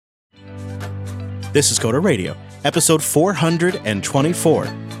This is Coda Radio, episode 424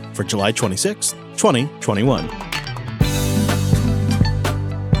 for July 26th, 2021.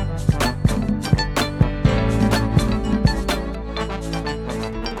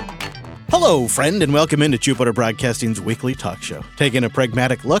 Hello, friend, and welcome into Jupiter Broadcasting's weekly talk show, taking a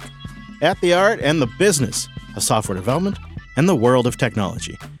pragmatic look at the art and the business of software development and the world of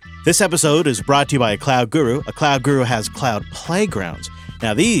technology. This episode is brought to you by a Cloud Guru. A Cloud Guru has cloud playgrounds.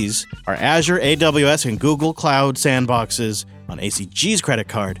 Now, these are Azure, AWS, and Google Cloud sandboxes on ACG's credit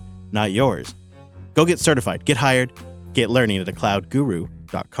card, not yours. Go get certified, get hired, get learning at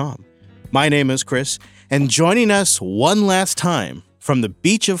cloudguru.com. My name is Chris, and joining us one last time from the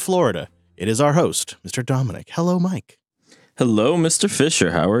beach of Florida, it is our host, Mr. Dominic. Hello, Mike. Hello, Mr.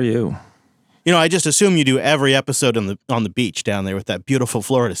 Fisher. How are you? You know, I just assume you do every episode on the beach down there with that beautiful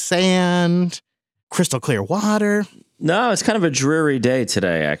Florida sand, crystal clear water. No, it's kind of a dreary day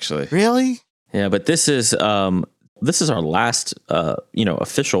today, actually. Really? Yeah, but this is our last,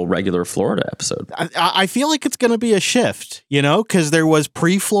 official regular Florida episode. I feel like it's going to be a shift, because there was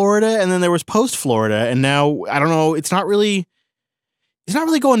pre-Florida and then there was post-Florida, and now I don't know. It's not really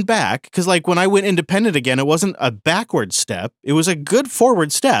going back because, like, when I went independent again, it wasn't a backward step. It was a good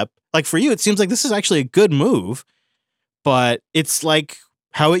forward step. Like for you, it seems like this is actually a good move, but it's like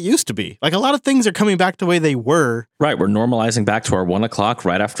how it used to be. Like a lot of things are coming back the way they were. Right. We're normalizing back to our 1 o'clock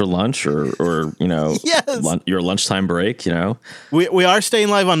right after lunch or yes. Your lunchtime break, We are staying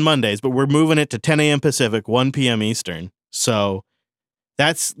live on Mondays, but we're moving it to 10 a.m. Pacific, 1 p.m. Eastern. So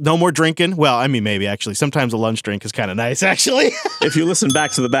that's no more drinking. Well, I mean, maybe actually. Sometimes a lunch drink is kind of nice, actually. If you listen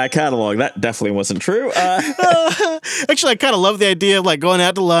back to the back catalog, that definitely wasn't true. Actually, I kind of love the idea of like going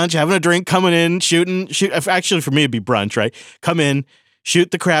out to lunch, having a drink, coming in, shooting. Actually, for me, it'd be brunch, right? Come in,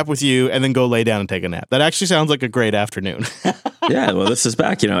 shoot the crap with you, and then go lay down and take a nap. That actually sounds like a great afternoon. Yeah, well, this is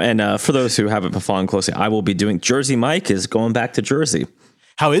back, and for those who haven't been following closely, I will be doing Jersey Mike is going back to Jersey.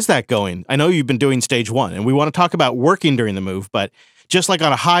 How is that going? I know you've been doing stage 1, and we want to talk about working during the move, but just like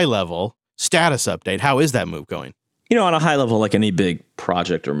on a high level, status update, how is that move going? On a high level, like any big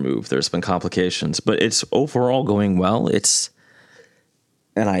project or move, there's been complications, but it's overall going well.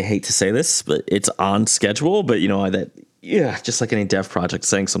 And I hate to say this, but it's on schedule, but just like any dev project,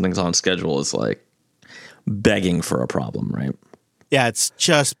 saying something's on schedule is like begging for a problem, right? Yeah, it's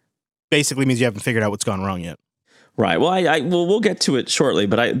just basically means you haven't figured out what's gone wrong yet. Right. Well, we'll get to it shortly,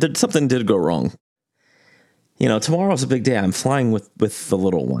 but something did go wrong. Tomorrow's a big day. I'm flying with the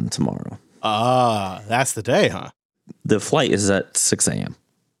little one tomorrow. That's the day, huh? The flight is at 6 a.m.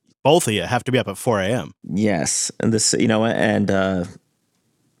 Both of you have to be up at 4 a.m. Yes. And this,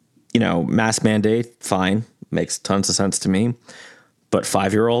 mask mandate, fine. Makes tons of sense to me. But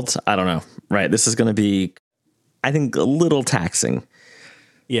 5-year-olds, I don't know. Right. This is going to be, I think, a little taxing.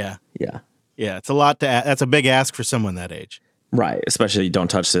 Yeah. Yeah. Yeah. It's a lot that's a big ask for someone that age. Right. Especially don't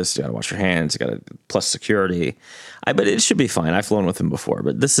touch this. You got to wash your hands. You got to plus security. But it should be fine. I've flown with him before.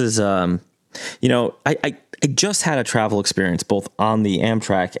 But this is, I just had a travel experience both on the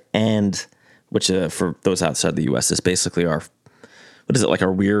Amtrak and, which for those outside the U.S. is basically our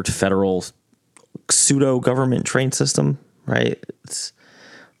weird federal pseudo government train system, right?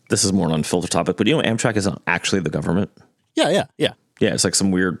 This is more an unfiltered topic, but Amtrak is not actually the government. Yeah. Yeah. It's like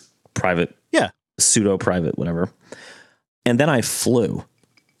some weird private, pseudo private, whatever. And then I flew.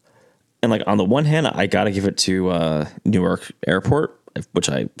 And like on the one hand, I got to give it to Newark Airport,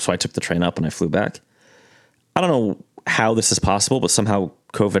 so I took the train up and I flew back. I don't know how this is possible, but somehow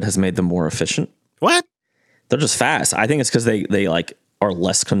COVID has made them more efficient. What? They're just fast. I think it's because they like are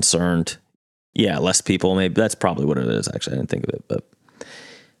less concerned. Yeah, less people. Maybe that's probably what it is. Actually, I didn't think of it,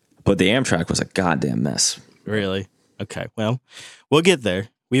 but the Amtrak was a goddamn mess. Really? Okay. Well, we'll get there.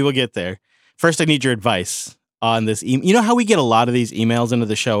 We will get there. First, I need your advice on this. You know how we get a lot of these emails into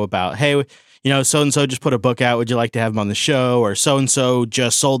the show about, hey, so-and-so just put a book out. Would you like to have them on the show? Or so-and-so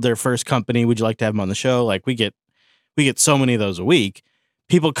just sold their first company. Would you like to have them on the show? Like we get so many of those a week.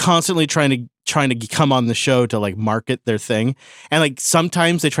 People constantly trying to come on the show to like market their thing. And like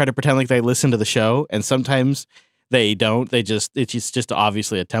sometimes they try to pretend like they listen to the show and sometimes they don't. It's just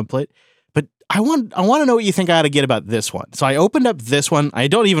obviously a template. But I want to know what you think I ought to get about this one. So I opened up this one. I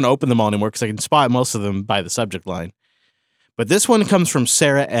don't even open them all anymore because I can spot most of them by the subject line. But this one comes from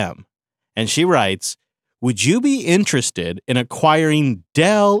Sarah M. And she writes, would you be interested in acquiring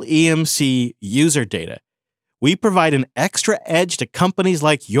Dell EMC user data? We provide an extra edge to companies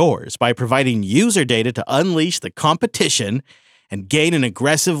like yours by providing user data to unleash the competition and gain an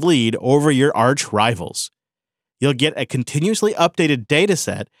aggressive lead over your arch rivals. You'll get a continuously updated data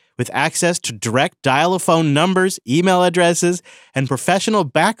set with access to direct dial-a-phone numbers, email addresses, and professional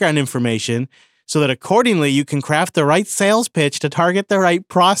background information so that accordingly you can craft the right sales pitch to target the right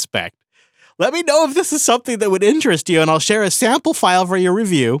prospect. Let me know if this is something that would interest you, and I'll share a sample file for your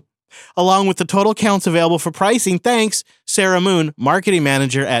review, along with the total counts available for pricing. Thanks, Sarah Moon, Marketing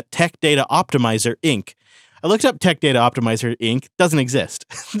Manager at Tech Data Optimizer, Inc. I looked up Tech Data Optimizer, Inc. Doesn't exist.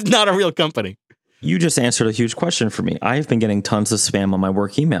 Not a real company. You just answered a huge question for me. I've been getting tons of spam on my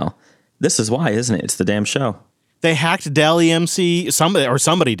work email. This is why, isn't it? It's the damn show. They hacked Dell EMC,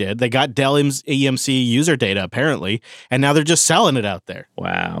 somebody did. They got Dell EMC user data, apparently, and now they're just selling it out there.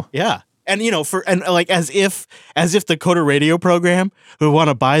 Wow. Yeah. And, as if the Coder Radio program would want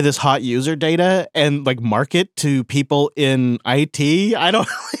to buy this hot user data and, market to people in IT. I don't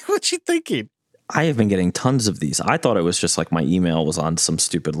know. What you thinking? I have been getting tons of these. I thought it was just my email was on some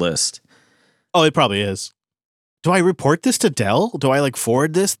stupid list. Oh, it probably is. Do I report this to Dell? Do I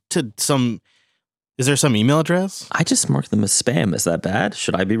forward this to some? Is there some email address? I just mark them as spam. Is that bad?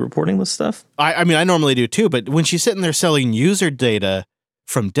 Should I be reporting this stuff? I normally do too, but when she's sitting there selling user data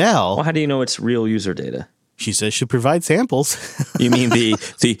from Dell, well, how do you know it's real user data? She says she'll provide samples. You mean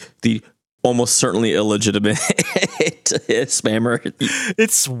the almost certainly illegitimate spammer?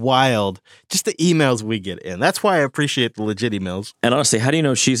 It's wild. Just the emails we get in. That's why I appreciate the legit emails. And honestly, how do you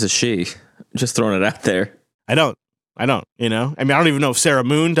know she's a she? Just throwing it out there. I don't, I don't even know if Sarah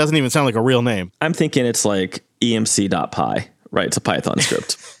Moon doesn't even sound like a real name. I'm thinking it's emc.py, right? It's a Python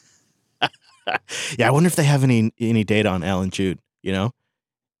script. Yeah, I wonder if they have any data on Alan Jude,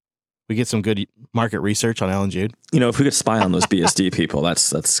 We get some good market research on Alan Jude. If we could spy on those BSD people,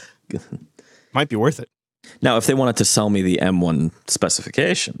 that's might be worth it. Now, if they wanted to sell me the M1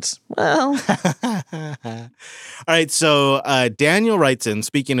 specifications, well. All right, so Daniel writes in,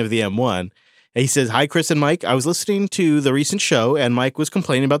 speaking of the M1, he says, "Hi, Chris and Mike. I was listening to the recent show, and Mike was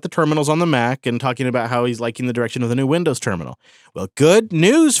complaining about the terminals on the Mac and talking about how he's liking the direction of the new Windows terminal. Well, good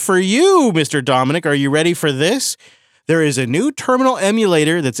news for you, Mr. Dominic. Are you ready for this? There is a new terminal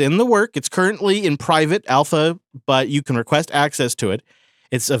emulator that's in the work. It's currently in private alpha, but you can request access to it.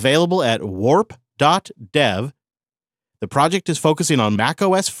 It's available at warp.dev. The project is focusing on Mac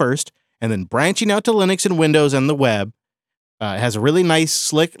OS first and then branching out to Linux and Windows and the web. It has a really nice,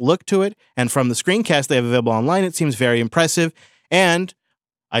 slick look to it, and from the screencast they have available online, it seems very impressive, and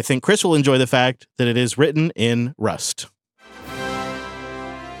I think Chris will enjoy the fact that it is written in Rust."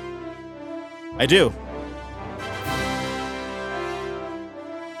 I do.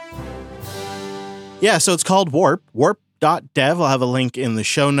 Yeah, so it's called Warp, warp.dev. I'll have a link in the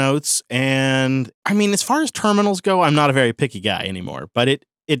show notes, and as far as terminals go, I'm not a very picky guy anymore, but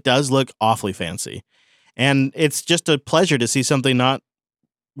it does look awfully fancy. And it's just a pleasure to see something not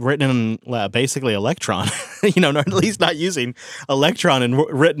written in basically Electron, or at least not using Electron and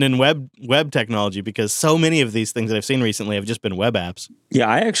written in web technology, because so many of these things that I've seen recently have just been web apps. Yeah,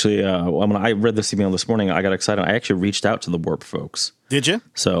 I actually, when I read this email this morning, I got excited. I actually reached out to the Warp folks. Did you?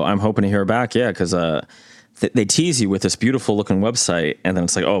 So I'm hoping to hear back. Yeah, because they tease you with this beautiful looking website, and then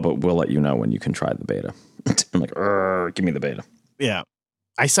it's oh, but we'll let you know when you can try the beta. I'm like, give me the beta. Yeah,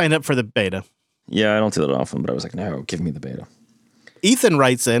 I signed up for the beta. Yeah, I don't do that often, but I was like, no, give me the beta. Ethan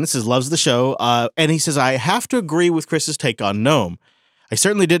writes in, says, loves the show, and he says, "I have to agree with Chris's take on GNOME. I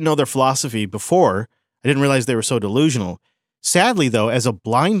certainly didn't know their philosophy before. I didn't realize they were so delusional. Sadly, though, as a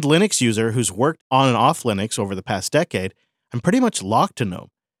blind Linux user who's worked on and off Linux over the past decade, I'm pretty much locked to GNOME.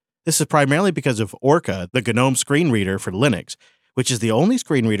 This is primarily because of Orca, the GNOME screen reader for Linux, which is the only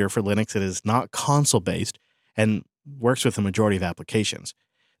screen reader for Linux that is not console-based and works with the majority of applications.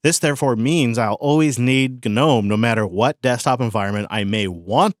 This, therefore, means I'll always need GNOME no matter what desktop environment I may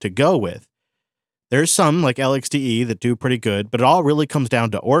want to go with. There's some, like LXDE, that do pretty good, but it all really comes down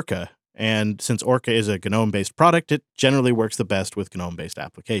to Orca. And since Orca is a GNOME-based product, it generally works the best with GNOME-based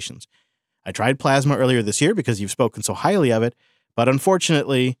applications. I tried Plasma earlier this year because you've spoken so highly of it, but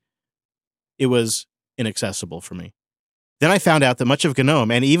unfortunately, it was inaccessible for me. Then I found out that much of GNOME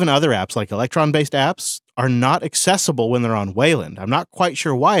and even other apps like Electron-based apps are not accessible when they're on Wayland. I'm not quite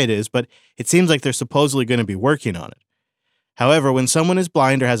sure why it is, but it seems like they're supposedly going to be working on it. However, when someone is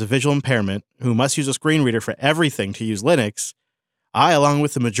blind or has a visual impairment who must use a screen reader for everything to use Linux, I, along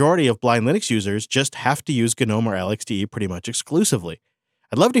with the majority of blind Linux users, just have to use GNOME or LXDE pretty much exclusively.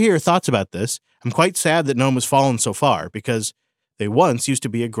 I'd love to hear your thoughts about this. I'm quite sad that GNOME has fallen so far because they once used to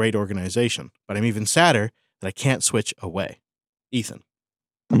be a great organization, but I'm even sadder that I can't switch away. Ethan.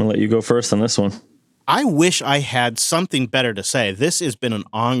 I'm going to let you go first on this one. I wish I had something better to say. This has been an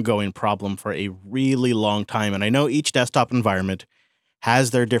ongoing problem for a really long time, and I know each desktop environment has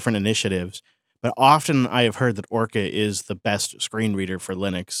their different initiatives, but often I have heard that Orca is the best screen reader for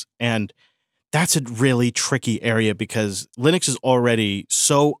Linux, and that's a really tricky area because Linux is already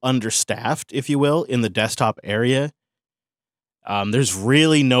so understaffed, if you will, in the desktop area. There's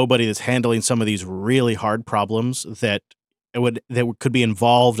really nobody that's handling some of these really hard problems that could be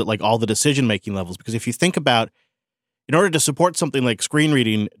involved at like all the decision making levels. Because if you think about, in order to support something like screen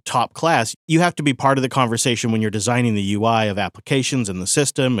reading top class, you have to be part of the conversation when you're designing the UI of applications and the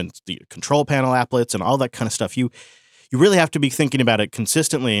system and the control panel applets and all that kind of stuff. You really have to be thinking about it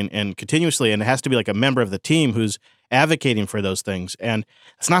consistently and continuously, and it has to be like a member of the team who's advocating for those things. And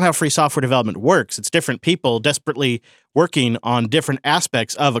it's not how free software development works. It's different people desperately working on different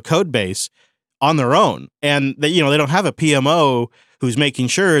aspects of a code base on their own. And they don't have a PMO who's making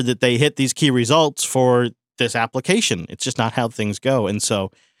sure that they hit these key results for this application. It's just not how things go. And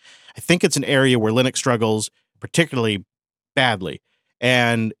so I think it's an area where Linux struggles particularly badly.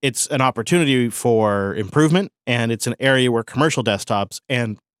 And it's an opportunity for improvement, and it's an area where commercial desktops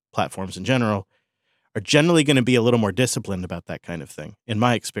and platforms in general are generally going to be a little more disciplined about that kind of thing, in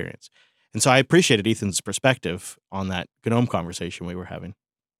my experience. And so I appreciated Ethan's perspective on that GNOME conversation we were having.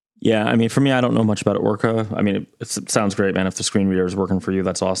 Yeah, I mean, for me, I don't know much about Orca. I mean, it sounds great, man. If the screen reader is working for you,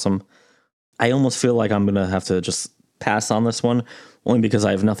 that's awesome. I almost feel like I'm going to have to just pass on this one, only because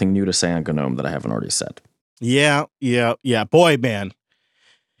I have nothing new to say on GNOME that I haven't already said. Yeah. Boy, man.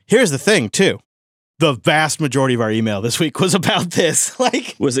 Here's the thing, too. The vast majority of our email this week was about this.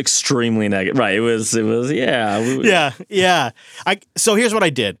 Was extremely negative. Right. It was, yeah. Yeah. So here's what I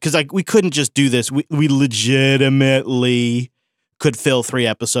did, because we couldn't just do this. We legitimately could fill 3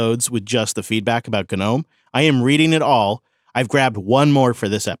 episodes with just the feedback about GNOME. I am reading it all. I've grabbed one more for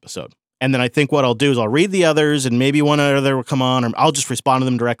this episode. And then I think what I'll do is I'll read the others, and maybe one other will come on, or I'll just respond to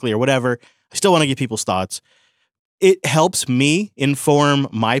them directly or whatever. I still want to get people's thoughts. It helps me inform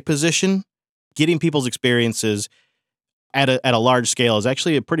my position. Getting people's experiences at a large scale is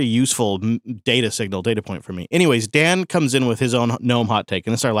actually a pretty useful data point for me. Anyways, Dan comes in with his own GNOME hot take,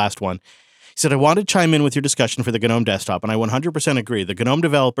 and this is our last one. He said, I want to chime in with your discussion for the GNOME desktop, and I 100% agree. The GNOME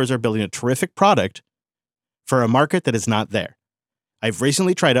developers are building a terrific product for a market that is not there. I've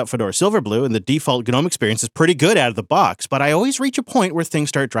recently tried out Fedora Silverblue, and the default GNOME experience is pretty good out of the box, but I always reach a point where things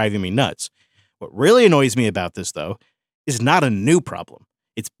start driving me nuts. What really annoys me about this, though, is not a new problem.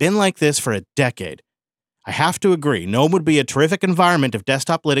 It's been like this for a decade. I have to agree, GNOME would be a terrific environment if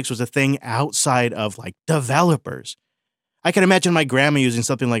desktop Linux was a thing outside of, developers. I can imagine my grandma using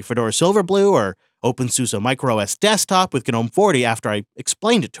something like Fedora Silverblue or OpenSUSE MicroOS Desktop with GNOME 40 after I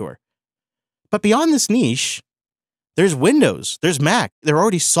explained it to her. But beyond this niche, there's Windows, there's Mac. They're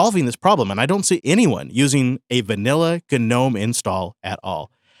already solving this problem, and I don't see anyone using a vanilla GNOME install at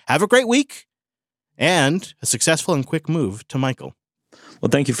all. Have a great week, and a successful and quick move to Michael. Well,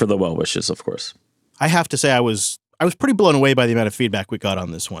 thank you for the well wishes, of course. I have to say I was pretty blown away by the amount of feedback we got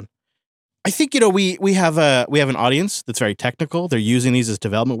on this one. I think, we have an audience that's very technical. They're using these as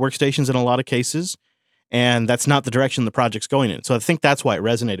development workstations in a lot of cases, and that's not the direction the project's going in. So I think that's why it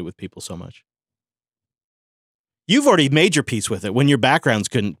resonated with people so much. You've already made your peace with it when your backgrounds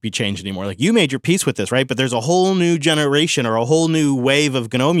couldn't be changed anymore. You made your peace with this, right? But there's a whole new generation or a whole new wave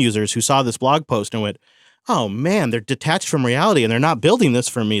of GNOME users who saw this blog post and went, oh man, they're detached from reality and they're not building this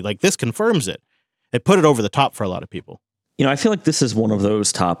for me. This confirms it. It put it over the top for a lot of people. I feel like this is one of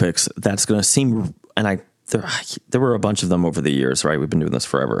those topics that's going to seem, and there were a bunch of them over the years, right? We've been doing this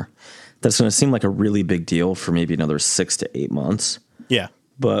forever. That's going to seem like a really big deal for maybe another 6 to 8 months. Yeah.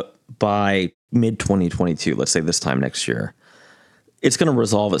 But by mid 2022, let's say this time next year, it's going to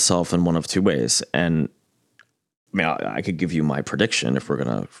resolve itself in one of 2 ways. And I mean, I could give you my prediction if we're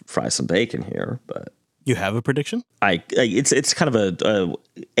going to fry some bacon here, but you have a prediction? It's kind of a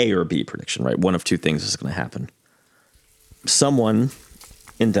or B prediction, right? One of 2 things is going to happen. Someone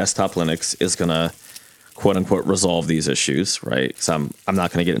in desktop Linux is going to quote unquote resolve these issues, right? So I'm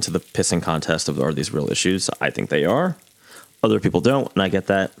not going to get into the pissing contest of are these real issues. I think they are. Other people don't, and I get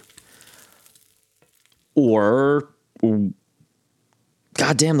that. Or,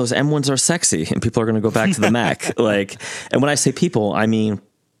 goddamn, those M1s are sexy, and people are going to go back to the Mac. And when I say people, I mean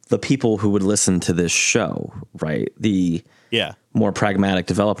the people who would listen to this show, right? The more pragmatic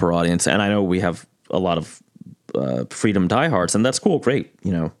developer audience. And I know we have a lot of freedom diehards, and that's cool, great.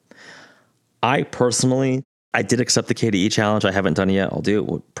 I personally, I did accept the KDE challenge. I haven't done it yet. I'll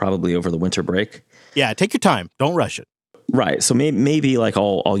do it probably over the winter break. Yeah, take your time. Don't rush it. Right. So maybe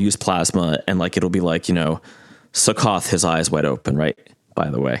I'll use Plasma, and it'll be Succoth, his eyes wide open, right? By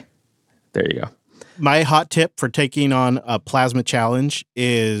the way, there you go. My hot tip for taking on a Plasma challenge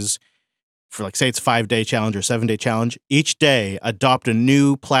is for say it's 5-day challenge or 7-day challenge. Each day, adopt a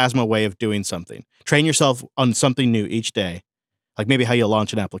new Plasma way of doing something. Train yourself on something new each day. like maybe how you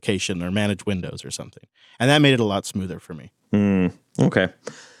launch an application or manage Windows or something. And that made it a lot smoother for me. Okay.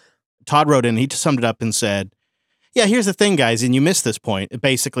 Todd wrote in, he summed it up and said, yeah, here's the thing, guys, and you missed this point.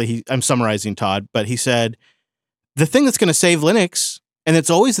 Basically, I'm summarizing Todd, but he said, the thing that's going to save Linux, and it's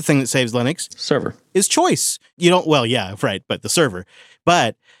always the thing that saves Linux, server, is choice. You don't, well, yeah, right, but the server.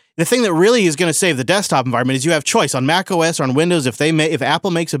 But the thing that really is going to save the desktop environment is you have choice on Mac OS or on Windows. If Apple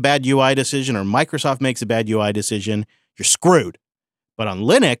makes a bad UI decision or Microsoft makes a bad UI decision, you're screwed. But on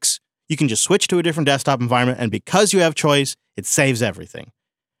Linux, you can just switch to a different desktop environment, and because you have choice, it saves everything.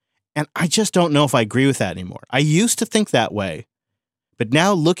 And I just don't know if I agree with that anymore. I used to think that way, but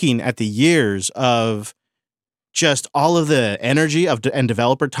now looking at the years of just all of the energy and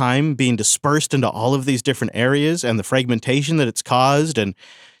developer time being dispersed into all of these different areas and the fragmentation that it's caused, and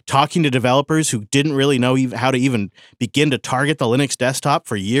talking to developers who didn't really know how to even begin to target the Linux desktop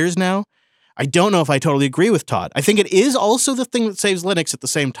for years now, I don't know if I totally agree with Todd. I think it is also the thing that saves Linux at the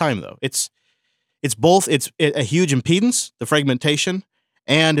same time, though. It's both. It's a huge impedance, the fragmentation,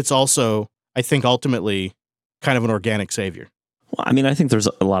 and it's also, I think, ultimately kind of an organic savior. Well, I mean, I think there's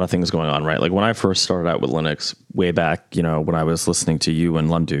a lot of things going on, right? Like when I first started out with Linux way back, when I was listening to you and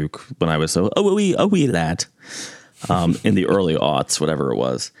Lunduke, when I was in the early aughts, whatever it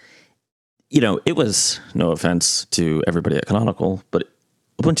was, it was, no offense to everybody at Canonical, but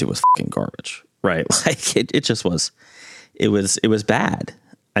Ubuntu was fucking garbage, right? Like it just was, it was bad.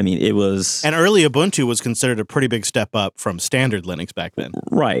 I mean, it was... And early Ubuntu was considered a pretty big step up from standard Linux back then.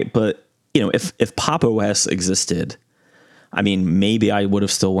 Right, but, if Pop! OS existed, I mean, maybe I would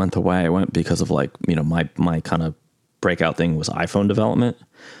have still went the way I went because of my kind of breakout thing was iPhone development.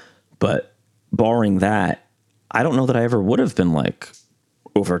 But barring that, I don't know that I ever would have been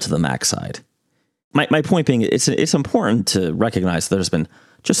over to the Mac side. My point being, it's important to recognize there's been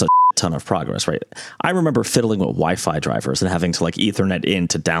just a ton of progress, right? I remember fiddling with Wi-Fi drivers and having to Ethernet in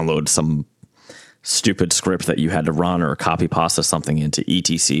to download some stupid script that you had to run or copy pasta something into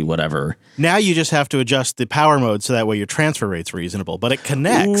etc, whatever. Now you just have to adjust the power mode so that way your transfer rate's reasonable, but it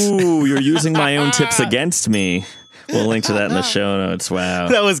connects. Ooh, you're using my own tips against me. We'll link to that in the show notes. Wow.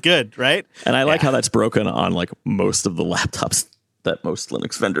 That was good, right? And I like how that's broken on most of the laptops that most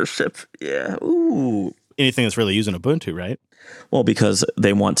Linux vendors ship. Yeah. Ooh. Anything that's really using Ubuntu, right? Well, because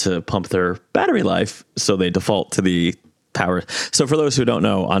they want to pump their battery life, so they default to the power. So for those who don't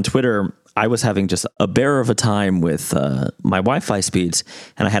know, on Twitter, I was having just a bear of a time with my Wi-Fi speeds,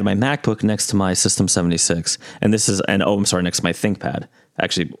 and I had my MacBook next to my System 76, and next to my ThinkPad.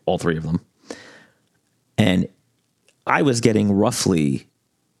 Actually, all three of them. And I was getting roughly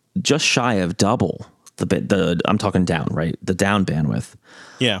just shy of double I'm talking down, right? The down bandwidth.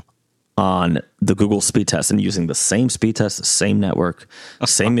 Yeah. On the Google speed test, and using the same speed test, the same network,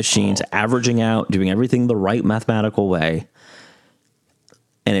 same machines, averaging out, doing everything the right mathematical way.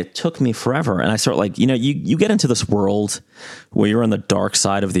 And it took me forever. And I start you get into this world where you're on the dark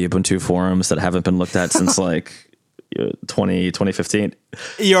side of the Ubuntu forums that haven't been looked at since 2015.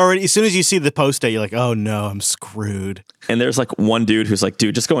 You already, as soon as you see the post date, you're like, oh no, I'm screwed. And there's one dude who's like,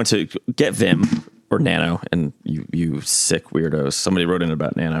 dude, just go into get Vim or Nano, and you sick weirdos. Somebody wrote in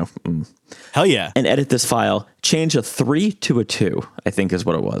about Nano. Hell yeah. And edit this file, change a 3 to a 2, I think is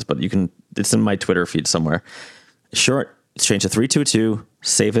what it was, but it's in my Twitter feed somewhere. Short, change a 3 to a 2,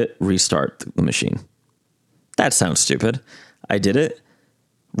 save it, restart the machine. That sounds stupid. I did it,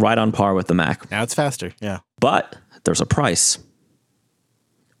 right on par with the Mac. Now it's faster, yeah. But there's a price.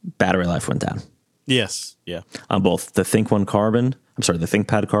 Battery life went down. Yes, yeah. On both the ThinkPad Carbon,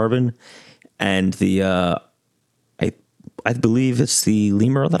 and the I believe it's the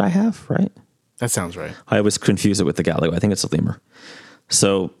Lemur that I have, right? That sounds right. I always confuse it with the Galago. I think it's a Lemur.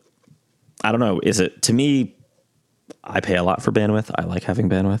 So I don't know. Is it, to me, I pay a lot for bandwidth. I like having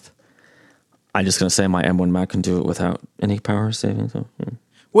bandwidth. I'm just going to say my M1 Mac can do it without any power savings. So, yeah.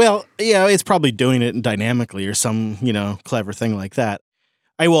 Well, yeah, it's probably doing it dynamically or some, clever thing like that.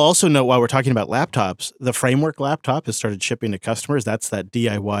 I will also note, while we're talking about laptops, the Framework laptop has started shipping to customers. That's that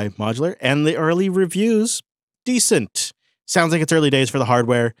DIY modular. And the early reviews, decent. Sounds like it's early days for the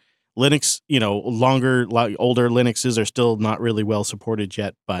hardware. Linux, older Linuxes are still not really well supported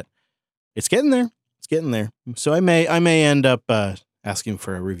yet, but it's getting there. It's getting there. So I may end up asking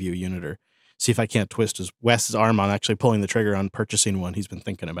for a review unit or see if I can't twist Wes's arm on actually pulling the trigger on purchasing one he's been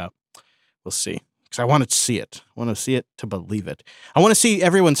thinking about. We'll see. Because I want to see it. I want to see it to believe it. I want to see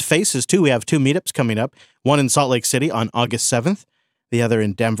everyone's faces, too. We have 2 meetups coming up. One in Salt Lake City on August 7th. The other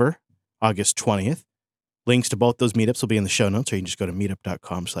in Denver, August 20th. Links to both those meetups will be in the show notes, or you can just go to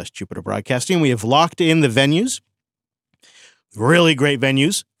meetup.com/Jupiter Broadcasting. We have locked in the venues. Really great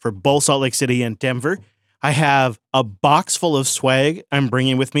venues for both Salt Lake City and Denver. I have a box full of swag I'm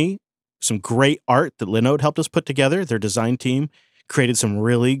bringing with me, some great art that Linode helped us put together. Their design team created some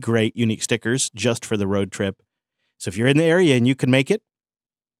really great, unique stickers just for the road trip. So if you're in the area and you can make it,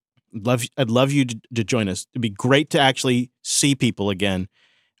 I'd love you to join us. It'd be great to actually see people again.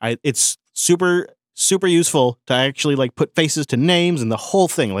 It's super, super useful to actually like put faces to names and the whole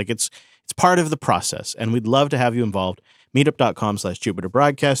thing. Like it's part of the process, and we'd love to have you involved. Meetup.com/Jupiter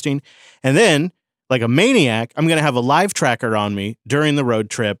Broadcasting. And then, like a maniac, I'm going to have a live tracker on me during the road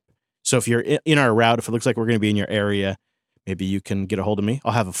trip. So if you're in our route, if it looks like we're going to be in your area, maybe you can get a hold of me.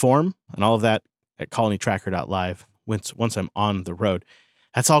 I'll have a form and all of that at colonytracker.live once I'm on the road.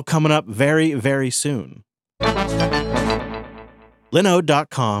 That's all coming up very, very soon.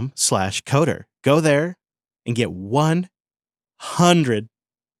 Linode.com/coder. Go there and get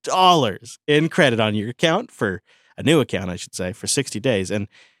 $100 in credit on your account, for a new account, I should say, for 60 days. And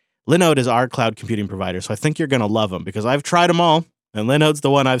Linode is our cloud computing provider, so I think you're going to love them because I've tried them all, and Linode's the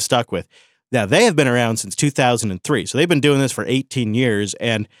one I've stuck with. Now, they have been around since 2003, so they've been doing this for 18 years,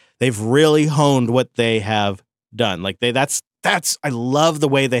 and they've really honed what they have done. Like I love the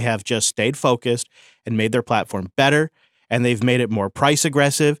way they have just stayed focused and made their platform better, and they've made it more price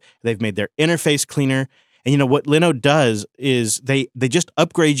aggressive. They've made their interface cleaner. And you know what Linode does is they just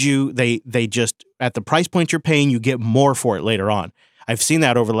upgrade you. They just, at the price point you're paying, you get more for it later on. I've seen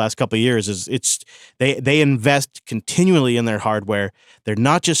that over the last couple of years. They invest continually in their hardware. They're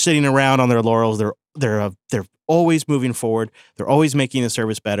not just sitting around on their laurels. They're always moving forward. They're always making the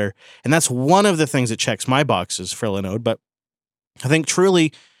service better. And that's one of the things that checks my boxes for Linode. But I think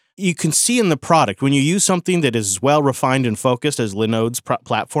truly you can see in the product when you use something that is as well refined and focused as Linode's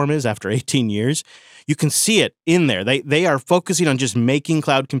platform is after 18 years, you can see it in there. They are focusing on just making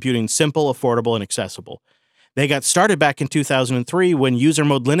cloud computing simple, affordable, and accessible. They got started back in 2003 when user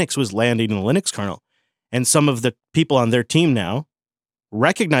mode Linux was landing in the Linux kernel. And some of the people on their team now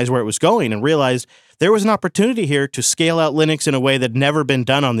recognized where it was going and realized there was an opportunity here to scale out Linux in a way that had never been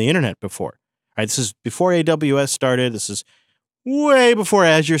done on the internet before. Right? This is before AWS started. This is way before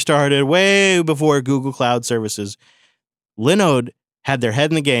Azure started, way before Google Cloud Services. Linode had their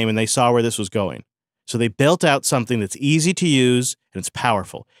head in the game and they saw where this was going. So they built out something that's easy to use and it's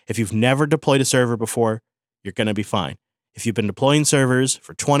powerful. If you've never deployed a server before, you're going to be fine. If you've been deploying servers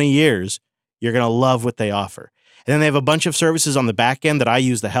for 20 years, you're going to love what they offer. And then they have a bunch of services on the back end that I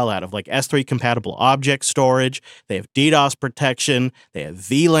use the hell out of, like S3 compatible object storage. They have DDoS protection. They have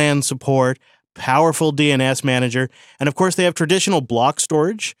VLAN support, powerful DNS manager. And of course, they have traditional block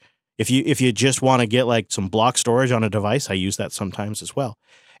storage. If you just want to get like some block storage on a device, I use that sometimes as well.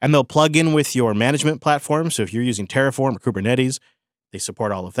 And they'll plug in with your management platform. So if you're using Terraform or Kubernetes, they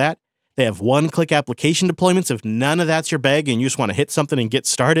support all of that. They have one-click application deployments if none of that's your bag and you just want to hit something and get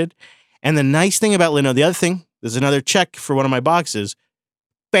started. And the nice thing about Linode, the other thing, there's another check for one of my boxes,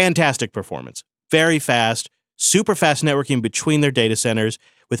 fantastic performance. Very fast, super fast networking between their data centers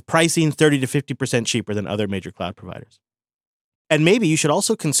with pricing 30 to 50% cheaper than other major cloud providers. And maybe you should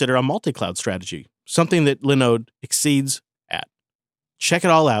also consider a multi-cloud strategy, something that Linode exceeds at. Check it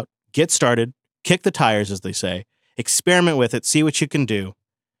all out, get started, kick the tires, as they say, experiment with it, see what you can do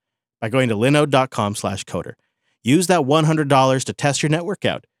by going to linode.com/coder. Use that $100 to test your network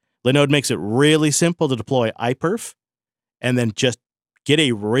out. Linode makes it really simple to deploy iPerf and then just get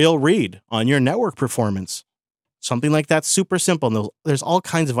a real read on your network performance. Something like that's super simple. And there's all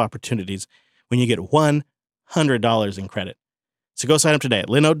kinds of opportunities when you get $100 in credit. So go sign up today at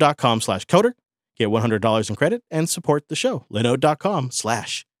linode.com/coder, get $100 in credit, and support the show.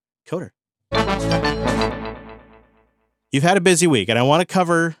 linode.com/coder. You've had a busy week, and I want to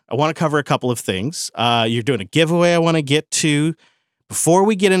cover a couple of things. You're doing a giveaway I want to get to. Before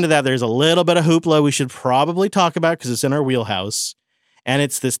we get into that, there's a little bit of hoopla we should probably talk about because it's in our wheelhouse. And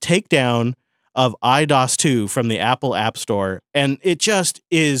it's this takedown of IDOS 2 from the Apple App Store. And it just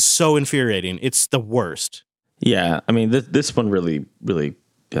is so infuriating. It's the worst. Yeah. I mean, this one really,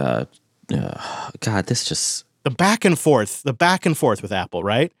 God, this just... The back and forth with Apple,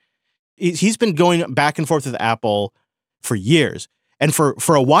 right? He's been going back and forth with Apple for years. And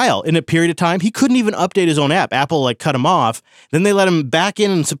for a while, in a period of time, he couldn't even update his own app. Apple cut him off. Then they let him back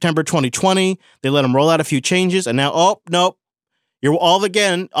in September 2020. They let him roll out a few changes. And now, oh, nope. You're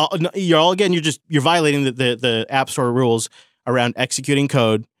violating the App Store rules around executing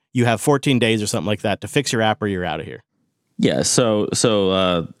code. You have 14 days or something like that to fix your app or you're out of here. Yeah. So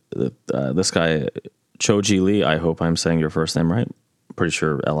this guy, Choji Lee, I hope I'm saying your first name right. Pretty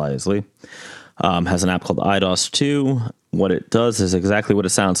sure Li is Lee. Has an app called IDOS 2. What it does is exactly what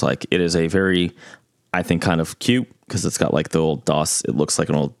it sounds like. It is a very, I think, kind of cute, because it's got like the old DOS. It looks like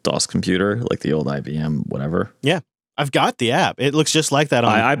an old DOS computer, like the old IBM, whatever. Yeah. I've got the app. It looks just like that.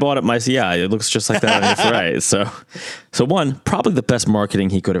 I bought it myself. Yeah, it looks just like that. That's right. So one, probably the best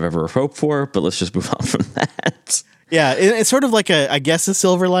marketing he could have ever hoped for, but let's just move on from that. Yeah, it's sort of like I guess a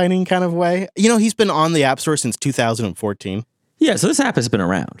silver lining kind of way. He's been on the App Store since 2014. Yeah, so this app has been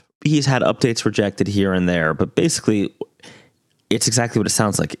around. He's had updates rejected here and there, but basically it's exactly what it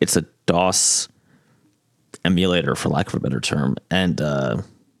sounds like. It's a DOS emulator, for lack of a better term. And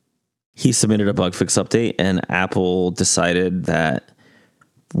he submitted a bug fix update, and Apple decided that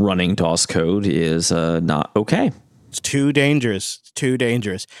running DOS code is not okay. It's too dangerous. It's too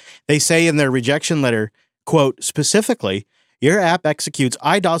dangerous. They say in their rejection letter, quote, specifically, your app executes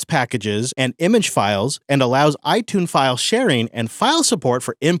IDOS packages and image files and allows iTunes file sharing and file support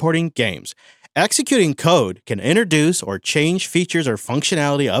for importing games. Executing code can introduce or change features or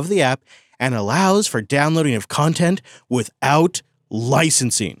functionality of the app and allows for downloading of content without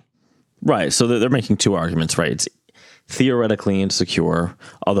licensing. Right. So they're making two arguments, right? It's theoretically insecure,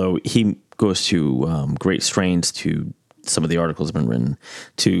 although he goes to great strains to some of the articles have been written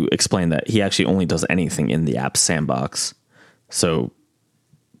to explain that he actually only does anything in the app sandbox. So,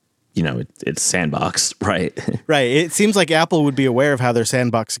 it's sandbox, right? Right. It seems like Apple would be aware of how their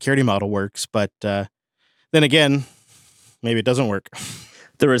sandbox security model works, but then again, maybe it doesn't work.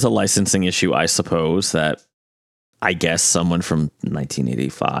 There is a licensing issue, I suppose, that I guess someone from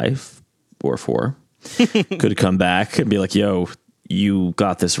 1985 or 4 could come back and be like, yo, you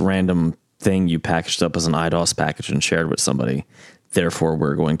got this random thing you packaged up as an IDOS package and shared with somebody. Therefore,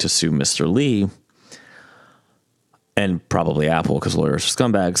 we're going to sue Mr. Lee and probably Apple because lawyers are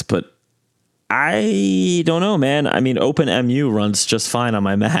scumbags. But I don't know, man. I mean, OpenMU runs just fine on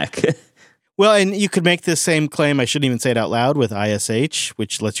my Mac. Well, and you could make this same claim, I shouldn't even say it out loud, with ISH,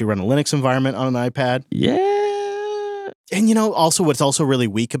 which lets you run a Linux environment on an iPad. Yeah. And also what's also really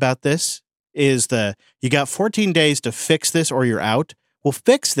weak about this is you got 14 days to fix this or you're out. Well,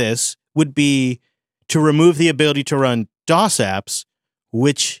 fix this would be to remove the ability to run DOS apps,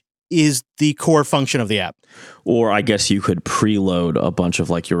 which is the core function of the app. Or I guess you could preload a bunch of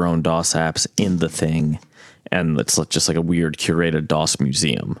like your own DOS apps in the thing, and it's just like a weird curated DOS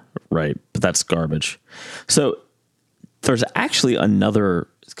museum, right? But that's garbage. So there's actually another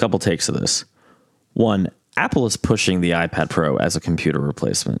couple takes of this. One, Apple is pushing the iPad Pro as a computer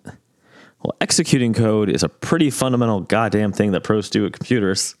replacement. Well, executing code is a pretty fundamental goddamn thing that pros do at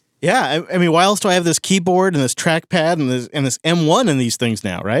computers. Yeah, I mean, why else do I have this keyboard and this trackpad and this M1 and these things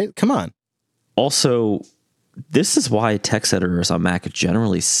now, right? Come on. Also, this is why text editors on Mac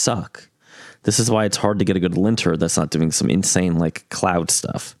generally suck. This is why it's hard to get a good linter that's not doing some insane like cloud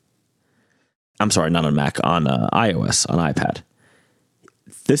stuff. I'm sorry, not on Mac, on iOS, on iPad.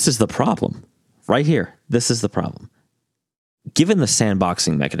 This is the problem. Right here. This is the problem. Given the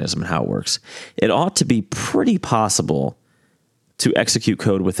sandboxing mechanism and how it works, it ought to be pretty possible to execute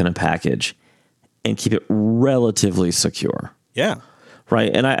code within a package and keep it relatively secure. Yeah.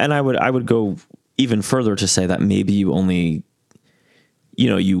 Right. And I would go even further to say that maybe you only,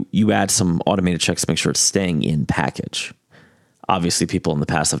 you add some automated checks to make sure it's staying in package. Obviously, people in the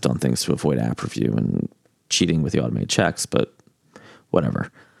past have done things to avoid app review and cheating with the automated checks, but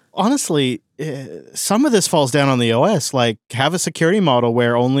whatever. Honestly, some of this falls down on the OS, like have a security model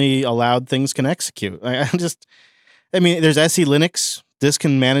where only allowed things can execute. There's SE Linux. This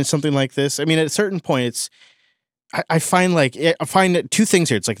can manage something like this. I mean, at a certain point, I find two things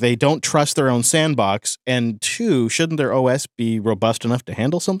here. It's like they don't trust their own sandbox, and two, shouldn't their OS be robust enough to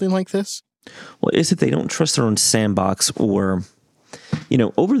handle something like this? Well, is it they don't trust their own sandbox, or,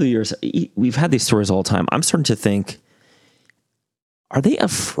 over the years, we've had these stories all the time. I'm starting to think, are they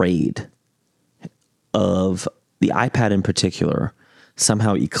afraid of the iPad in particular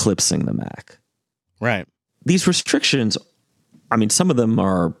somehow eclipsing the Mac? Right. These restrictions, I mean, some of them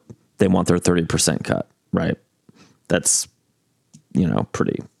are, they want their 30% cut, right? That's,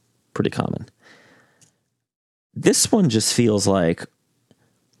 pretty common. This one just feels like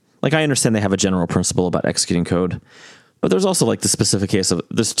I understand they have a general principle about executing code, but there's also like the specific case of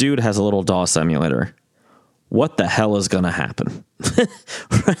this dude has a little DOS emulator. What the hell is going to happen?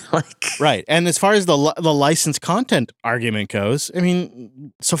 Right. And as far as the licensed content argument goes, I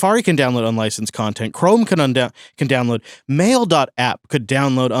mean, Safari can download unlicensed content. Chrome can download. Mail.app could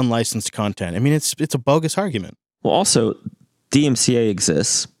download unlicensed content. I mean, it's a bogus argument. Well, also, DMCA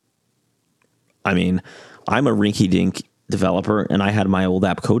exists. I mean, I'm a rinky-dink developer, and I had my old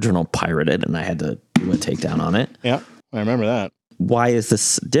app CodeJournal pirated, and I had to do a takedown on it. Yeah, I remember that. Why is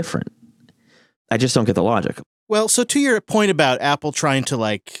this different? I just don't get the logic. Well, so to your point about Apple trying to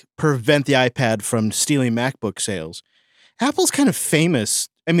like prevent the iPad from stealing MacBook sales, Apple's kind of famous.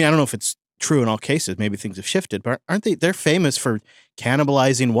 I mean, I don't know if it's true in all cases. Maybe things have shifted, but aren't they? They're famous for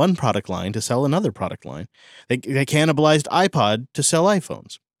cannibalizing one product line to sell another product line. They cannibalized iPod to sell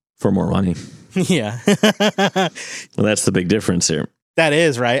iPhones. For more money. Yeah. Well, that's the big difference here. That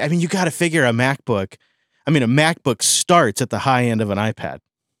is, right? I mean, you got to figure a MacBook. I mean, a MacBook starts at the high end of an iPad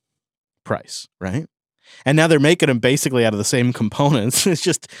price, right? And now they're making them basically out of the same components. It's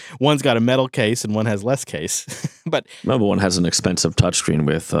just one's got a metal case and one has less case. But one has an expensive touchscreen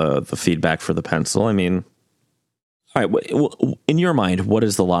with the feedback for the pencil. I mean, all right, in your mind, what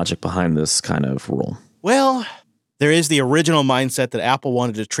is the logic behind this kind of rule? Well, there is the original mindset that Apple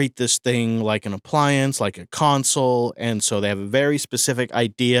wanted to treat this thing like an appliance, like a console. And so they have a very specific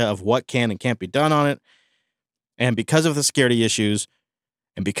idea of what can and can't be done on it. And because of the security issues,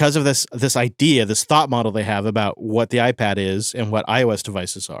 and because of this idea, this thought model they have about what the iPad is and what iOS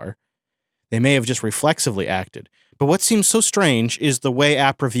devices are, they may have just reflexively acted. But what seems so strange is the way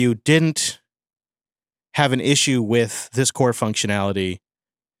App Review didn't have an issue with this core functionality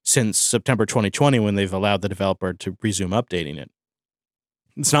since September 2020 when they've allowed the developer to resume updating it.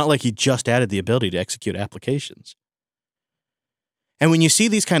 It's not like he just added the ability to execute applications. And when you see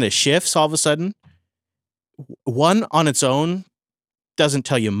these kind of shifts all of a sudden, one on its own doesn't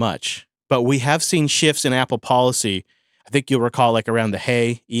tell you much, but we have seen shifts in Apple policy. I think you'll recall like around the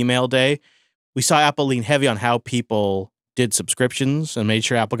Hey email day, we saw Apple lean heavy on how people did subscriptions and made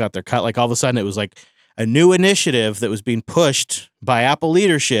sure Apple got their cut. Like all of a sudden it was like a new initiative that was being pushed by Apple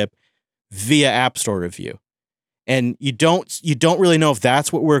leadership via App Store review. And you don't really know if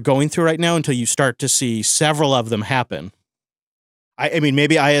that's what we're going through right now until you start to see several of them happen. I mean,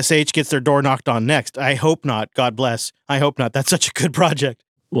 maybe ISH gets their door knocked on next. I hope not. God bless. I hope not. That's such a good project.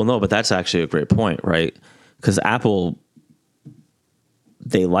 Well, no, but that's actually a great point, right? Because Apple,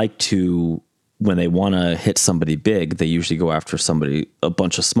 they like to, when they want to hit somebody big, they usually go after a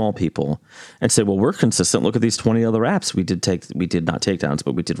bunch of small people and say, well, we're consistent. Look at these 20 other apps. We did not takedowns,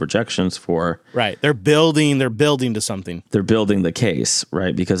 but we did rejections for. Right. They're building to something. They're building the case,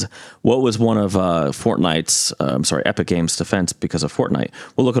 right? Because what was one of Epic Games' defense because of Fortnite?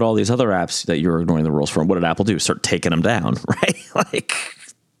 Well, look at all these other apps that you're ignoring the rules for. And what did Apple do? Start taking them down, right?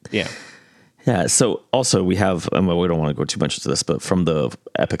 Yeah. Yeah. So also we have, we don't want to go too much into this, but from the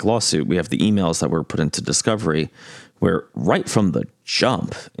Epic lawsuit, we have the emails that were put into discovery where right from the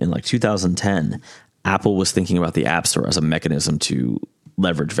jump in like 2010, Apple was thinking about the App Store as a mechanism to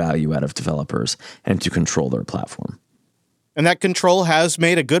leverage value out of developers and to control their platform. And that control has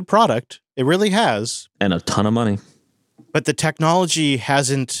made a good product. It really has. And a ton of money. But the technology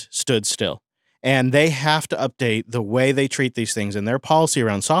hasn't stood still. And they have to update the way they treat these things and their policy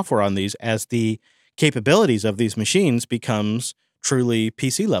around software on these as the capabilities of these machines becomes truly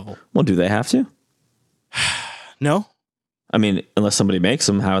PC level. Well, do they have to? No. I mean, unless somebody makes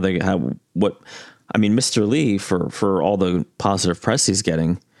them, Mr. Lee, for all the positive press he's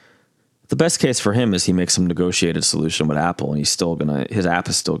getting, the best case for him is he makes some negotiated solution with Apple and his app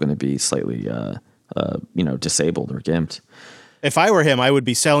is still gonna be slightly disabled or gimped. If I were him, I would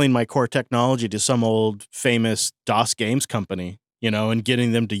be selling my core technology to some old famous DOS games company, and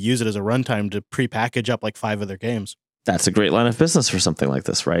getting them to use it as a runtime to pre-package up like 5 of their games. That's a great line of business for something like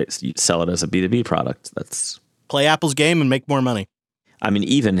this, right? You sell it as a B2B product. That's play Apple's game and make more money. I mean,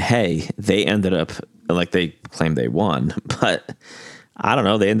 even Hey, they ended up, like they claimed they won, but I don't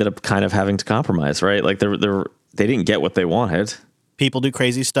know, they ended up kind of having to compromise, right? Like they didn't get what they wanted. People do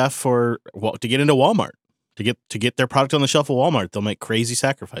crazy stuff to get into Walmart. To get their product on the shelf of Walmart, they'll make crazy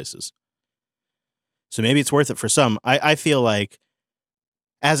sacrifices. So maybe it's worth it for some. I feel like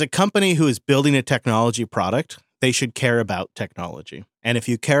as a company who is building a technology product, they should care about technology. And if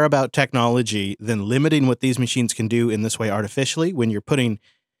you care about technology, then limiting what these machines can do in this way artificially, when you're putting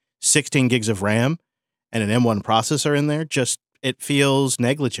 16 gigs of RAM and an M1 processor in there, it feels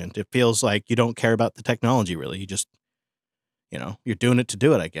negligent. It feels like you don't care about the technology, really. You just, you're doing it to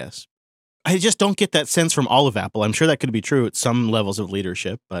do it, I guess. I just don't get that sense from all of Apple. I'm sure that could be true at some levels of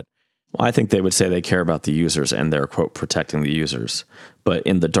leadership, but... Well, I think they would say they care about the users and they're, quote, protecting the users. But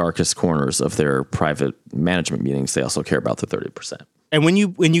in the darkest corners of their private management meetings, they also care about the 30%. And when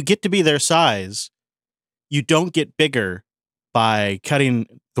you get to be their size, you don't get bigger by cutting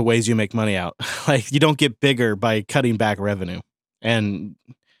the ways you make money out. Like, you don't get bigger by cutting back revenue. And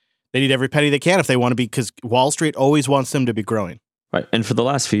they need every penny they can if they want to be, because Wall Street always wants them to be growing. Right. And for the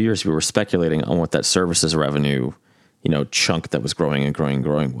last few years, we were speculating on what that services revenue, chunk that was growing and growing and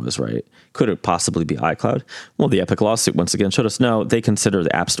growing was, right? Could it possibly be iCloud? Well, the Epic lawsuit once again showed us, no, they consider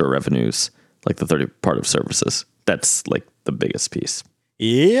the App Store revenues like the third part of services. That's like the biggest piece.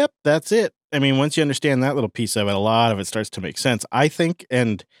 Yep, that's it. I mean, once you understand that little piece of it, a lot of it starts to make sense, I think.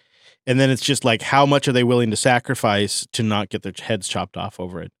 And then it's just like, how much are they willing to sacrifice to not get their heads chopped off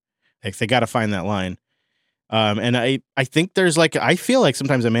over it? Like, they got to find that line. And I think there's like, I feel like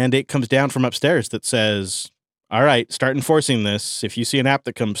sometimes a mandate comes down from upstairs that says, all right, start enforcing this. If you see an app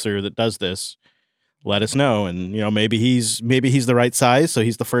that comes through that does this, let us know. And, maybe he's the right size, so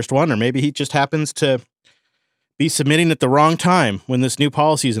he's the first one, or maybe he just happens to be submitting at the wrong time when this new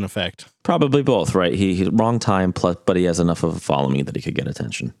policy is in effect. Probably both, right? He wrong time, plus, but he has enough of a following that he could get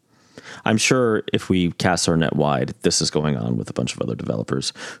attention. I'm sure if we cast our net wide, this is going on with a bunch of other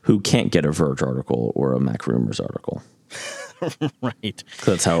developers who can't get a Verge article or a Mac Rumors article. Right.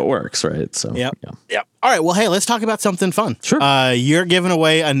 That's how it works, right? So, yep. All right. Well, hey, let's talk about something fun. Sure. You're giving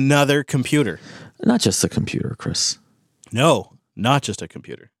away another computer. Not just a computer, Chris. No, not just a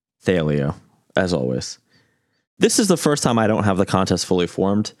computer. Thelio, as always. This is the first time I don't have the contest fully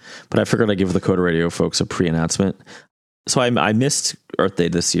formed, but I figured I'd give the Coder Radio folks a pre-announcement. So I missed Earth Day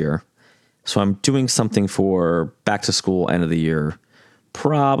this year. So I'm doing something for back to school, end of the year,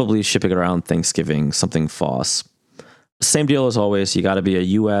 probably shipping it around Thanksgiving, something FOSS. Same deal as always. You got to be a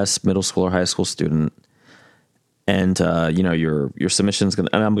U.S. middle school or high school student. And, your submission's going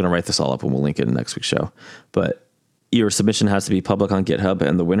to, and I'm going to write this all up and we'll link it in next week's show. But your submission has to be public on GitHub,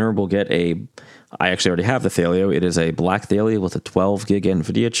 and the winner will get I actually already have the Thelio. It is a black Thelio with a 12 gig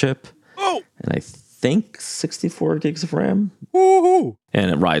NVIDIA chip. Oh! And I think 64 gigs of RAM. Woohoo!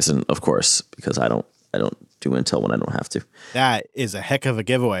 And Ryzen, of course, because I don't do Intel when I don't have to. That is a heck of a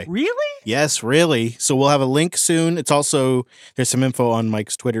giveaway. Really? Yes, really. So we'll have a link soon. It's also, there's some info on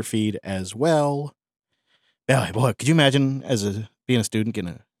Mike's Twitter feed as well. Yeah, boy, could you imagine being a student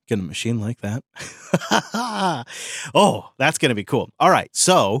getting a machine like that? Oh, that's going to be cool. All right.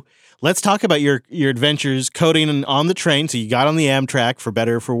 So let's talk about your adventures coding on the train. So you got on the Amtrak, for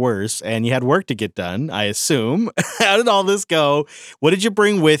better or for worse, and you had work to get done, I assume. How did all this go? What did you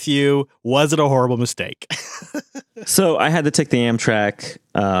bring with you? Was it a horrible mistake? So I had to take the Amtrak,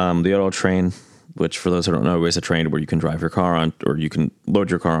 the Auto Train, which for those who don't know is a train where you can drive your car on, or you can load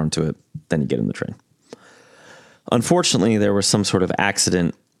your car onto it, then you get in the train. Unfortunately, there was some sort of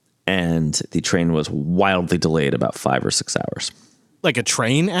accident and the train was wildly delayed about 5 or 6 hours. Like a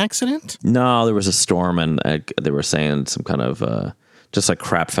train accident? No, there was a storm and they were saying some kind of just like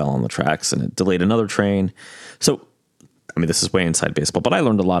crap fell on the tracks and it delayed another train. So, I mean, this is way inside baseball, but I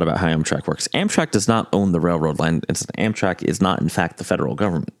learned a lot about how Amtrak works. Amtrak does not own the railroad line. Amtrak is not, in fact, the federal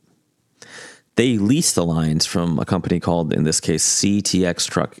government. They lease the lines from a company called, in this case,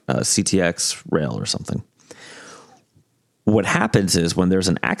 CTX Rail or something. What happens is when there's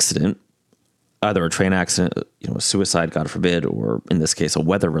an accident, either a train accident, a suicide, God forbid, or in this case, a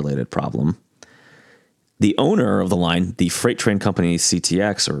weather-related problem, the owner of the line, the freight train company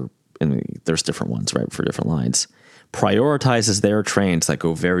CTX, there's different ones, right, for different lines, prioritizes their trains that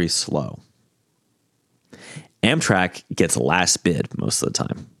go very slow. Amtrak gets last bid most of the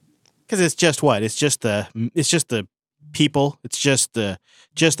time. Because it's just what? It's just the people. It's just the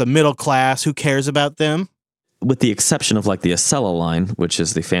middle class. Who cares about them? With the exception of like the Acela line, which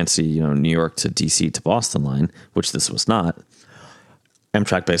is the fancy, New York to DC to Boston line, which this was not.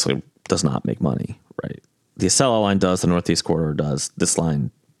 Amtrak basically does not make money, right? The Acela line does, the Northeast Corridor does. This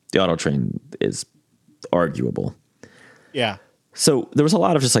line, the Auto Train, is arguable. Yeah. So there was a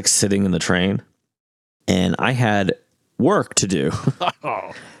lot of just like sitting in the train, and I had work to do.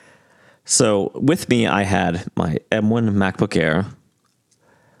 Oh. So with me, I had my M1 MacBook Air,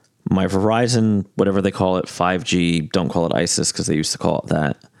 my Verizon, whatever they call it, 5G, don't call it ISIS because they used to call it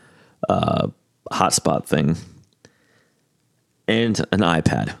that, hotspot thing, and an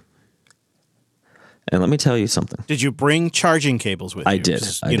iPad. And let me tell you something. Did you bring charging cables with you? I did.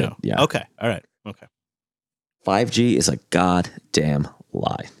 Yeah. Okay. All right. Okay. 5G is a goddamn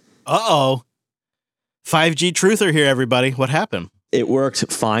lie. Uh-oh. 5G truther here, everybody. What happened? It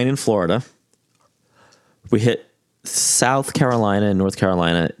worked fine in Florida. We hit South Carolina and North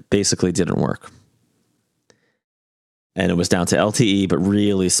Carolina. It basically didn't work. And it was down to LTE, but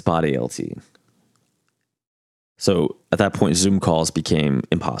really spotty LTE. So at that point, Zoom calls became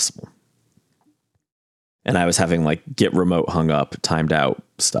impossible. And I was having like get remote hung up, timed out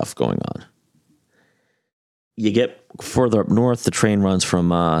stuff going on. You get further up north, the train runs from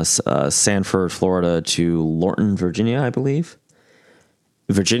Sanford, Florida to Lorton, Virginia, I believe.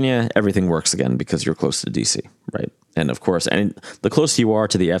 Virginia, everything works again because you're close to DC, right? And of course, and the closer you are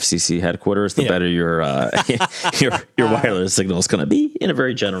to the FCC headquarters, the better your wireless signal is going to be in a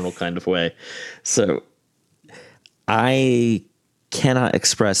very general kind of way. So I cannot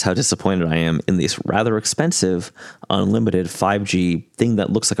express how disappointed I am in this rather expensive, unlimited 5G thing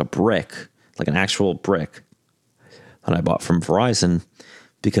that looks like a brick, like an actual brick that I bought from Verizon,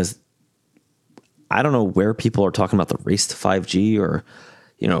 because I don't know where people are talking about the race to 5G or,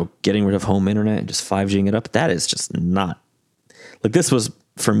 getting rid of home internet and just 5Ging it up. That is just not like, this was,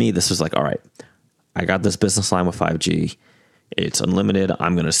 for me, this was like, all right, I got this business line with 5G. It's unlimited.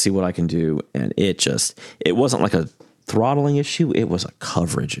 I'm going to see what I can do. And it wasn't like a throttling issue. It was a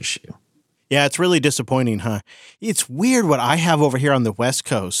coverage issue. Yeah, it's really disappointing, huh? It's weird. What I have over here on the West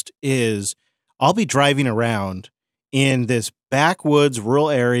Coast is I'll be driving around in this backwoods rural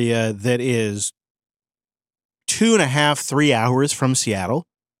area that is 2.5, 3 hours from Seattle,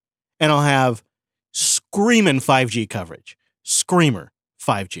 and I'll have screaming 5G coverage, screamer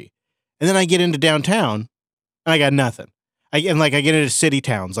 5G. And then I get into downtown and I got nothing. I get into city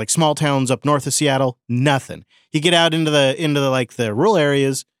towns, like small towns up north of Seattle, nothing. You get out into the rural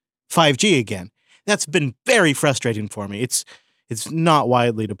areas, 5G again. That's been very frustrating for me. It's not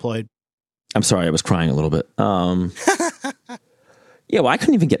widely deployed. I'm sorry, I was crying a little bit. Yeah, well, I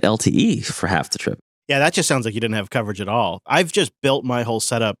couldn't even get LTE for half the trip. Yeah, that just sounds like you didn't have coverage at all. I've just built my whole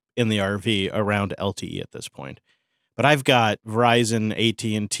setup in the RV around LTE at this point. But I've got Verizon,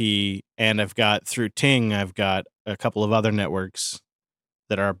 AT&T, and I've got through Ting, I've got a couple of other networks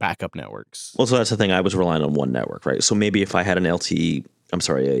that are backup networks. Well, so that's the thing. I was relying on one network, right? So maybe if I had an a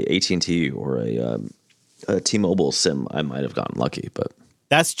AT&T or a T-Mobile SIM, I might have gotten lucky. But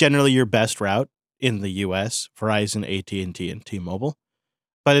that's generally your best route in the U.S., Verizon, AT&T, and T-Mobile.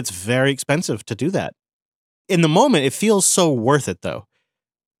 But it's very expensive to do that. In the moment, it feels so worth it, though.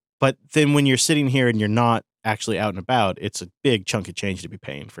 But then when you're sitting here and you're not actually out and about, it's a big chunk of change to be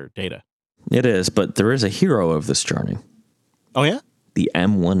paying for data. It is, but there is a hero of this journey. Oh, yeah? The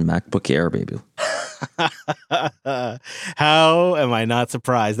M1 MacBook Air, baby. How am I not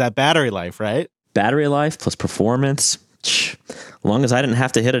surprised? That battery life, right? Battery life plus performance. As long as I didn't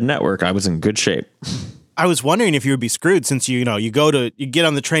have to hit a network, I was in good shape. I was wondering if you would be screwed since you get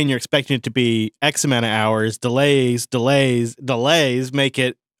on the train, you're expecting it to be X amount of hours, delays make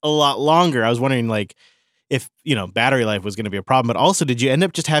it a lot longer. I was wondering if, battery life was going to be a problem, but also did you end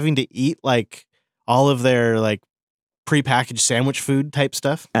up just having to eat all of their prepackaged sandwich food type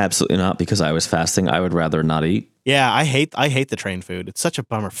stuff? Absolutely not, because I was fasting. I would rather not eat. Yeah, I hate the train food. It's such a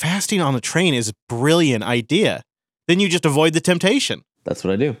bummer. Fasting on the train is a brilliant idea. Then you just avoid the temptation. That's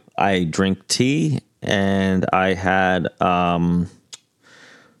what I do. I drink tea, and I had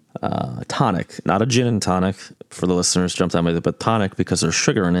tonic, not a gin and tonic for the listeners, jumped on with it, but tonic because there's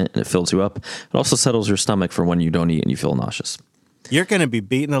sugar in it and it fills you up. It also settles your stomach for when you don't eat and you feel nauseous. You're going to be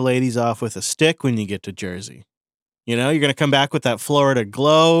beating the ladies off with a stick when you get to Jersey. You're going to come back with that Florida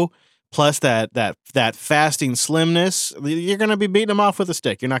glow plus that fasting slimness. You're going to be beating them off with a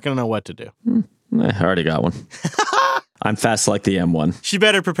stick. You're not going to know what to do. I already got one. I'm fast like the M1. She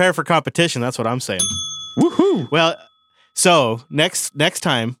better prepare for competition. That's what I'm saying. Woohoo! Well, so next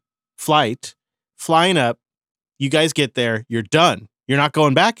time, flying up, you guys get there, you're done. You're not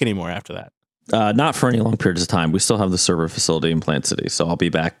going back anymore after that. Not for any long periods of time. We still have the server facility in Plant City, so I'll be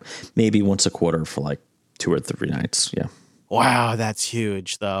back maybe once a quarter for 2 or 3 nights. Yeah. Wow, that's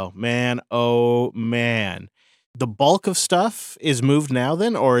huge, though. Man, oh man. The bulk of stuff is moved now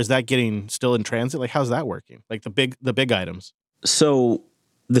then, or is that getting still in transit? How's that working? The big items. So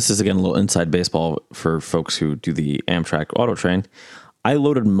this is, again, a little inside baseball for folks who do the Amtrak Auto Train. I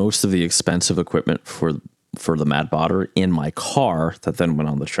loaded most of the expensive equipment for the Mad Botter in my car that then went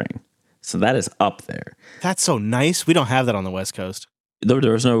on the train. So that is up there. That's so nice. We don't have that on the West Coast.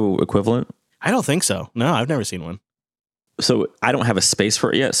 There's no equivalent? I don't think so. No, I've never seen one. So I don't have a space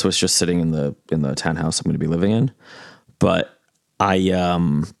for it yet, so it's just sitting in the townhouse I'm going to be living in. But I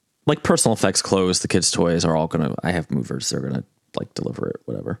personal effects clothes, the kids' toys are all I have movers. They're going to deliver it,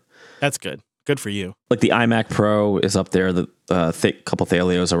 whatever. That's good. Good for you. The iMac Pro is up there. The couple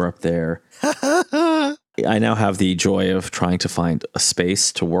Thalios are up there. I now have the joy of trying to find a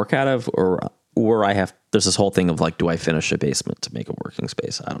space to work out of, or there's this whole thing of do I finish a basement to make a working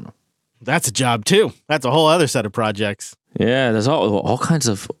space? I don't know. That's a job too. That's a whole other set of projects. Yeah, there's all kinds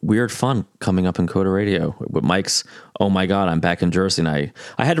of weird fun coming up in Coda Radio with Mike's. Oh my God, I'm back in Jersey, and I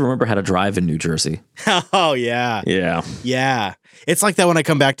had to remember how to drive in New Jersey. Oh yeah, yeah. It's like that when I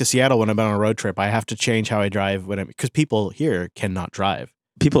come back to Seattle when I'm on a road trip. I have to change how I drive because people here cannot drive.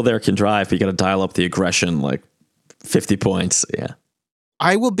 People there can drive, but you got to dial up the aggression 50 points. Yeah.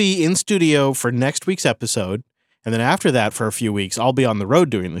 I will be in studio for next week's episode, and then after that, for a few weeks, I'll be on the road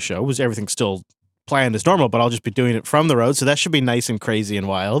doing the show. Everything's still planned as normal, but I'll just be doing it from the road, so that should be nice and crazy and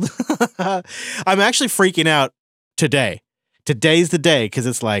wild. I'm actually freaking out today today's the day, because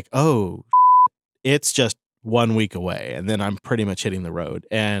it's like, oh, it's just 1 week away, and then I'm pretty much hitting the road.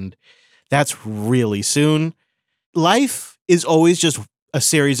 And that's really soon. Life is always just a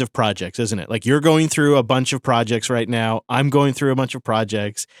series of projects, isn't it? Like, you're going through a bunch of projects right now. I'm going through a bunch of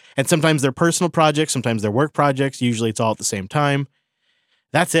projects, and sometimes they're personal projects, sometimes they're work projects. Usually it's all at the same time.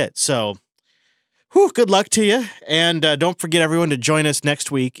 That's it. So, good luck to you. And don't forget, everyone, to join us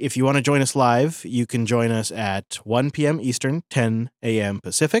next week. If you want to join us live, you can join us at 1 p.m. Eastern, 10 a.m.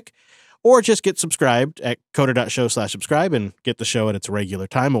 Pacific, or just get subscribed at coder.show/subscribe and get the show at its regular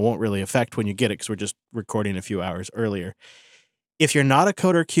time. It won't really affect when you get it because we're just recording a few hours earlier. If you're not a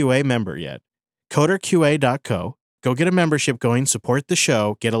Coder QA member yet, coderqa.co, go get a membership going, support the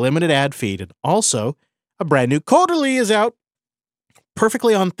show, get a limited ad feed, and also a brand new Coderly is out,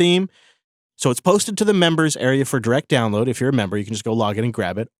 perfectly on theme. So it's posted to the members area for direct download. If you're a member, you can just go log in and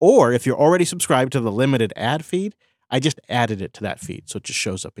grab it. Or if you're already subscribed to the limited ad feed, I just added it to that feed, so it just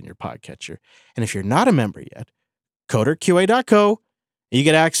shows up in your podcatcher. And if you're not a member yet, coderqa.co, you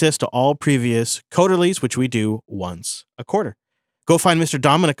get access to all previous Coderlies, which we do once a quarter. Go find Mr.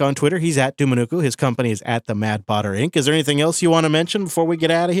 Dominic on Twitter. He's at Dumanuku. His company is at the Mad Botter Inc. Is there anything else you want to mention before we get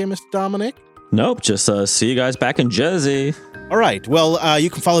out of here, Mr. Dominic? Nope. Just see you guys back in Jersey. All right. Well,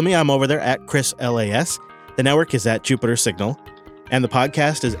 you can follow me. I'm over there at Chris LAS. The network is at Jupiter Signal. And the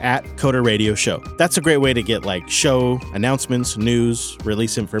podcast is at Coder Radio Show. That's a great way to get like show announcements, news,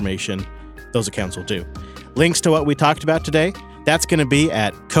 release information. Those accounts will do. Links to what we talked about today, that's going to be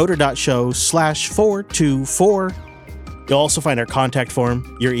at coder.show/424. You'll also find our contact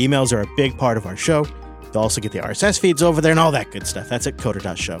form. Your emails are a big part of our show. You'll also get the RSS feeds over there and all that good stuff. That's at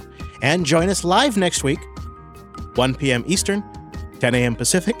coder.show. And join us live next week, 1 p.m. Eastern, 10 a.m.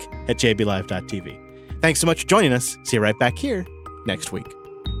 Pacific at jblive.tv. Thanks so much for joining us. See you right back here next week.